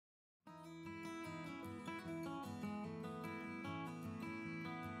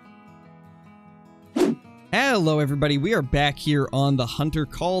Hello everybody, we are back here on The Hunter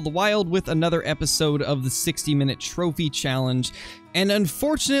Call the Wild with another episode of the 60-minute trophy challenge. And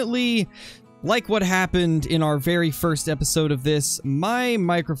unfortunately, like what happened in our very first episode of this, my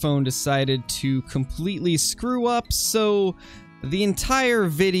microphone decided to completely screw up, so the entire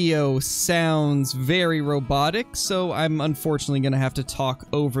video sounds very robotic, so I'm unfortunately going to have to talk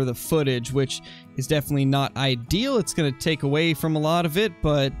over the footage, which is definitely not ideal. It's going to take away from a lot of it,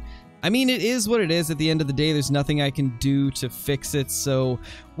 but I mean, it is what it is. At the end of the day, there's nothing I can do to fix it, so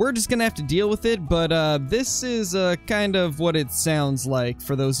we're just gonna have to deal with it. But this is kind of what it sounds like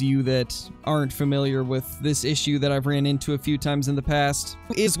for those of you that aren't familiar with this issue that I've ran into a few times in the past.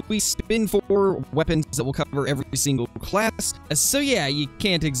 Is we spin for weapons that will cover every single class. So yeah, you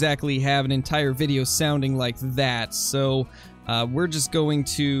can't exactly have an entire video sounding like that. So we're just going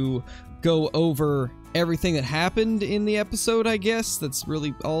to go over everything that happened in the episode, I guess. That's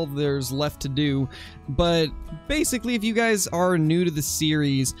really all there's left to do. But basically, if you guys are new to the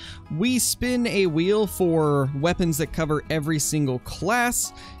series, we spin a wheel for weapons that cover every single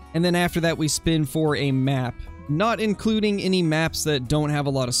class, and then after that we spin for a map, not including any maps that don't have a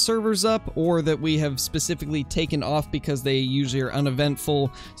lot of servers up or that we have specifically taken off because they usually are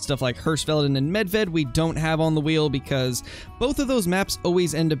uneventful. Stuff like Hirschfelden and Medved we don't have on the wheel because both of those maps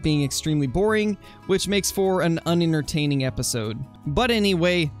always end up being extremely boring, which makes for an unentertaining episode. But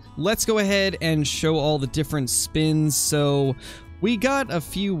anyway, let's go ahead and show all the different spins. So we got a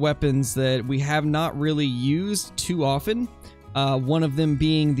few weapons that we have not really used too often. One of them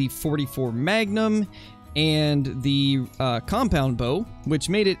being the 44 Magnum and the compound bow, which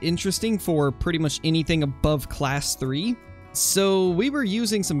made it interesting for pretty much anything above class 3. So we were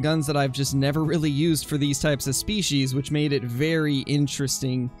using some guns that I've just never really used for these types of species, which made it very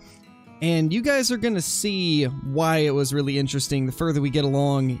interesting. And you guys are gonna see why it was really interesting the further we get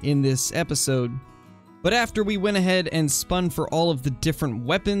along in this episode. But after we went ahead and spun for all of the different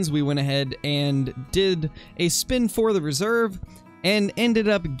weapons, we went ahead and did a spin for the reserve, and ended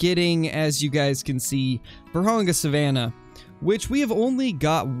up getting, as you guys can see, Vurhonga Savannah, which we have only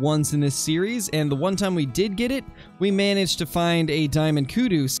got once in this series, and the one time we did get it, we managed to find a Diamond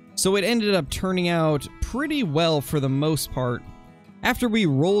Kudu, so it ended up turning out pretty well for the most part. After we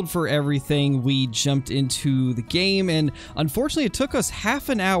rolled for everything, we jumped into the game, and unfortunately it took us half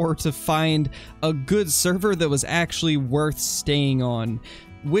an hour to find a good server that was actually worth staying on,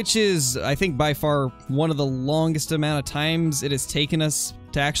 which is, I think, by far one of the longest amount of times it has taken us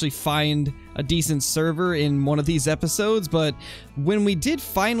to actually find a decent server in one of these episodes. But when we did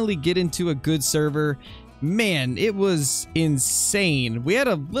finally get into a good server, man, it was insane. We had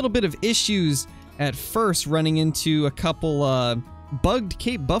a little bit of issues at first running into a couple bugged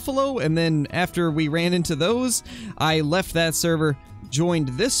Cape Buffalo, and then after we ran into those, I left that server, joined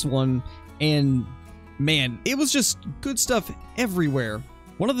this one, and man, it was just good stuff everywhere.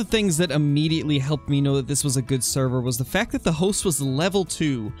 One of the things that immediately helped me know that this was a good server was the fact that the host was level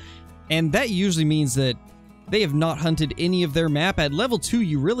 2, and that usually means that they have not hunted any of their map. At level 2,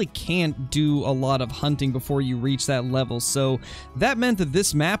 you really can't do a lot of hunting before you reach that level, so that meant that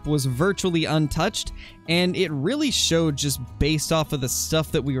this map was virtually untouched, and it really showed just based off of the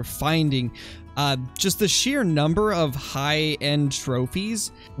stuff that we were finding. Just the sheer number of high-end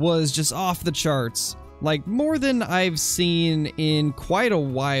trophies was just off the charts. Like, more than I've seen in quite a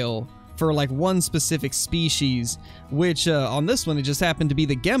while for, like, one specific species, which, on this one, it just happened to be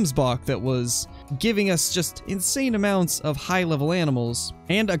the Gemsbok that was giving us just insane amounts of high-level animals.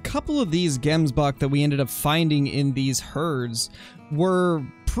 And a couple of these Gemsbok that we ended up finding in these herds were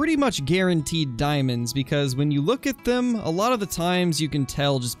pretty much guaranteed diamonds, because when you look at them, a lot of the times you can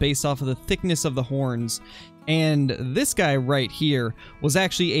tell just based off of the thickness of the horns. And this guy right here was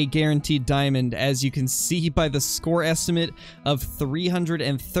actually a guaranteed diamond, as you can see by the score estimate of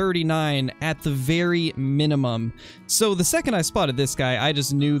 339 at the very minimum. So the second I spotted this guy, I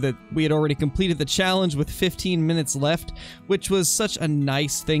just knew that we had already completed the challenge with 15 minutes left, which was such a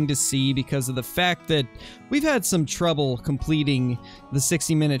nice thing to see because of the fact that we've had some trouble completing the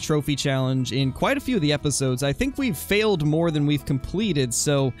 60-minute trophy challenge in quite a few of the episodes. I think we've failed more than we've completed,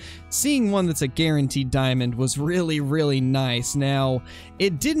 so seeing one that's a guaranteed diamond was really, really nice. Now,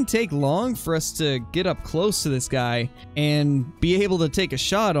 it didn't take long for us to get up close to this guy and be able to take a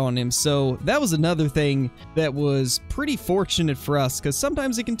shot on him, so that was another thing that was pretty fortunate for us, because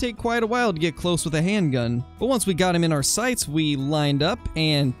sometimes it can take quite a while to get close with a handgun. But once we got him in our sights, we lined up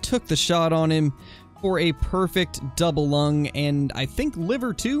and took the shot on him for a perfect double lung, and I think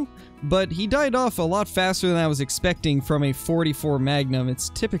liver too, but he died off a lot faster than I was expecting from a 44 Magnum. It's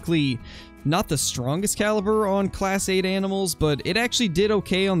typically not the strongest caliber on Class 8 animals, but it actually did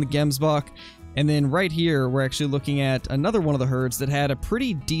okay on the Gemsbok, And then right here, we're actually looking at another one of the herds that had a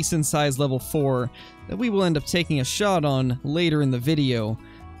pretty decent sized level 4 that we will end up taking a shot on later in the video.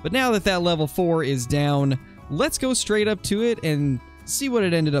 But now that that level 4 is down, let's go straight up to it and see what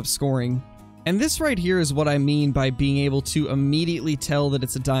it ended up scoring. And this right here is what I mean by being able to immediately tell that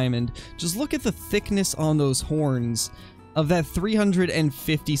it's a diamond. Just look at the thickness on those horns of that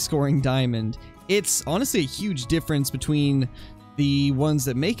 350 scoring diamond. It's honestly a huge difference between the ones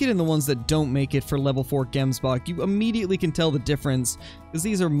that make it and the ones that don't make it for level 4 Gemsbok. You immediately can tell the difference because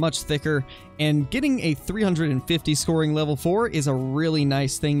these are much thicker, and getting a 350 scoring level 4 is a really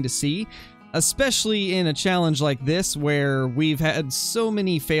nice thing to see, especially in a challenge like this where we've had so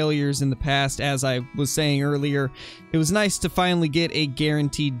many failures in the past. As I was saying earlier, it was nice to finally get a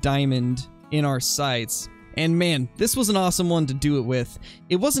guaranteed diamond in our sights. And man, this was an awesome one to do it with.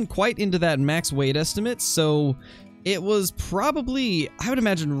 It wasn't quite into that max weight estimate, so it was probably, I would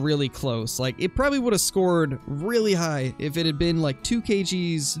imagine, really close. Like, it probably would have scored really high if it had been like 2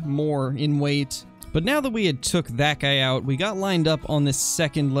 kgs more in weight. But now that we had took that guy out, we got lined up on this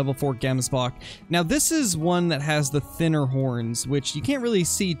second level 4 Gemsbok. Now this is one that has the thinner horns, which you can't really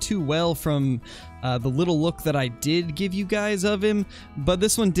see too well from the little look that I did give you guys of him, but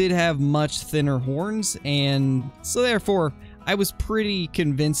this one did have much thinner horns, and so therefore I was pretty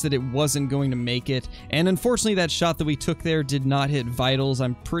convinced that it wasn't going to make it. And unfortunately that shot that we took there did not hit vitals.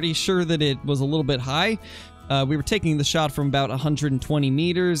 I'm pretty sure that it was a little bit high. We were taking the shot from about 120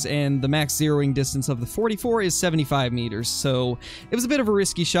 meters, and the max zeroing distance of the 44 is 75 meters, so it was a bit of a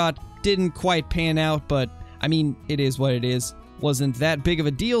risky shot. Didn't quite pan out, but I mean, it is what it is. Wasn't that big of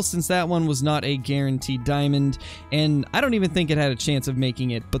a deal since that one was not a guaranteed diamond, and I don't even think it had a chance of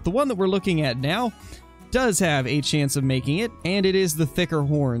making it. But the one that we're looking at now does have a chance of making it, and it is the thicker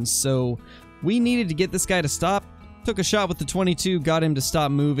horns, so we needed to get this guy to stop. Took a shot with the 22, got him to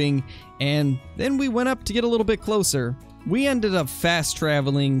stop moving, and then we went up to get a little bit closer. We ended up fast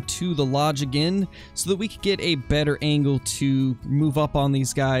traveling to the lodge again so that we could get a better angle to move up on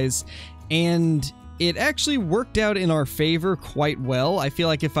these guys, and it actually worked out in our favor quite well. I feel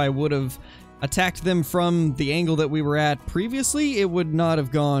like if I would have attacked them from the angle that we were at previously, it would not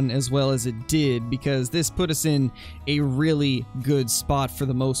have gone as well as it did, because this put us in a really good spot for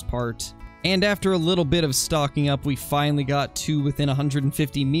the most part. And after a little bit of stalking up, we finally got to within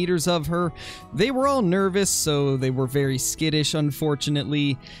 150 meters of her. They were all nervous, so they were very skittish,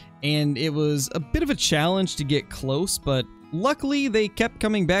 unfortunately, and it was a bit of a challenge to get close, but luckily they kept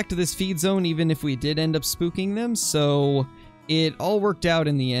coming back to this feed zone even if we did end up spooking them, so it all worked out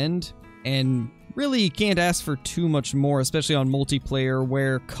in the end. And really, you can't ask for too much more, especially on multiplayer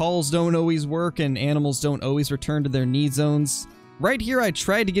where calls don't always work and animals don't always return to their need zones. Right here, I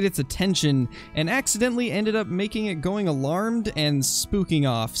tried to get its attention and accidentally ended up making it going alarmed and spooking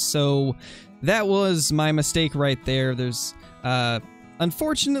off, so that was my mistake right there. There's,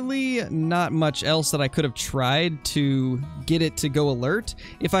 unfortunately, not much else that I could have tried to get it to go alert.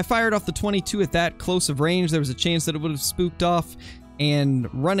 If I fired off the 22 at that close of range, there was a chance that it would have spooked off, and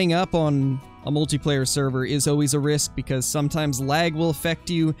running up on a multiplayer server is always a risk because sometimes lag will affect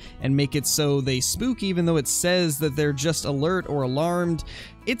you and make it so they spook even though it says that they're just alert or alarmed.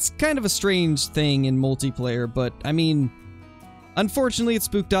 It's kind of a strange thing in multiplayer, but I mean, unfortunately it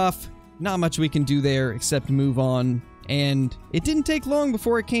spooked off. Not much we can do there except move on, and it didn't take long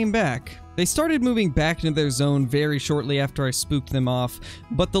before it came back. They started moving back into their zone very shortly after I spooked them off,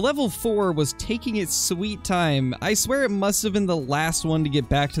 but the level 4 was taking its sweet time. I swear it must have been the last one to get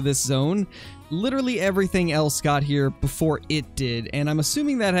back to this zone. Literally everything else got here before it did, and I'm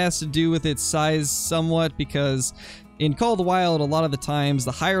assuming that has to do with its size somewhat, because in Call of the Wild, a lot of the times,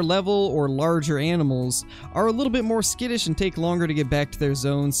 the higher level or larger animals are a little bit more skittish and take longer to get back to their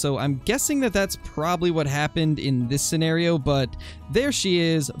zone, so I'm guessing that that's probably what happened in this scenario, but there she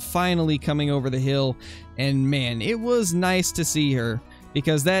is, finally coming over the hill, and man, it was nice to see her,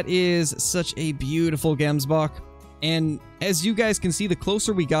 because that is such a beautiful Gemsbok, and as you guys can see, the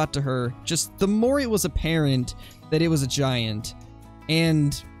closer we got to her, just the more it was apparent that it was a giant,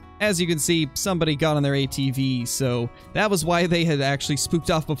 and as you can see, somebody got on their ATV, so that was why they had actually spooked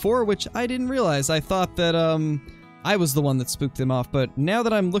off before, which I didn't realize. I thought that, I was the one that spooked them off, but now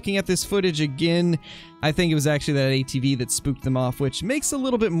that I'm looking at this footage again, I think it was actually that ATV that spooked them off, which makes a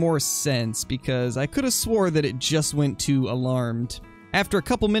little bit more sense, because I could have swore that it just went to alarmed. After a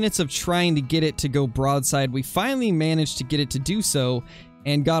couple minutes of trying to get it to go broadside, we finally managed to get it to do so,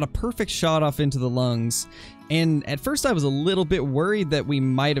 and got a perfect shot off into the lungs. And at first I was a little bit worried that we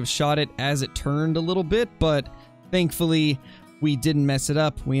might have shot it as it turned a little bit, but thankfully we didn't mess it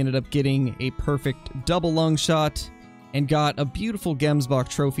up. We ended up getting a perfect double lung shot and got a beautiful Gemsbok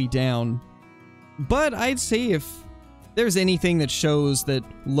trophy down. But I'd say if there's anything that shows that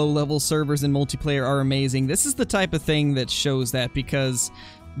low-level servers and multiplayer are amazing, this is the type of thing that shows that, because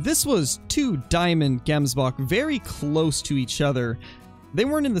this was 2 diamond Gemsbok very close to each other. They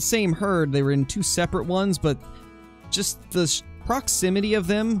weren't in the same herd, they were in 2 separate ones, but just the proximity of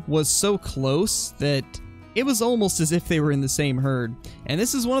them was so close that it was almost as if they were in the same herd. And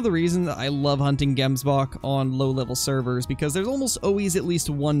this is one of the reasons that I love hunting Gemsbok on low-level servers, because there's almost always at least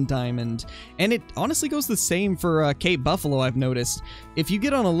 1 diamond. And it honestly goes the same for Cape Buffalo, I've noticed. If you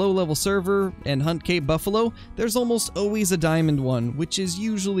get on a low-level server and hunt Cape Buffalo, there's almost always a diamond one, which is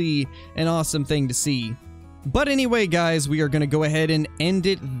usually an awesome thing to see. But anyway, guys, we are going to go ahead and end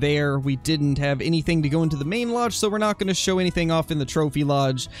it there. We didn't have anything to go into the main lodge, so we're not going to show anything off in the trophy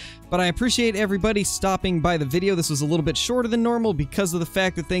lodge. But I appreciate everybody stopping by the video. This was a little bit shorter than normal because of the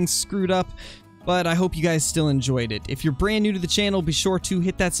fact that things screwed up, but I hope you guys still enjoyed it. If you're brand new to the channel, be sure to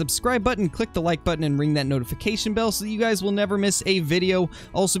hit that subscribe button, click the like button, and ring that notification bell so that you guys will never miss a video.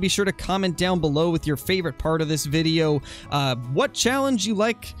 Also, be sure to comment down below with your favorite part of this video, what challenge you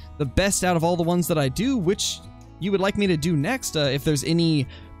like the best out of all the ones that I do, which you would like me to do next, if there's any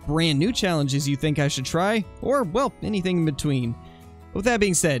brand new challenges you think I should try, or, well, anything in between. With that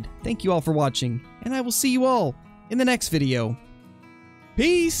being said, thank you all for watching, and I will see you all in the next video.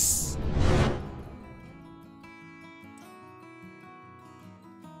 Peace!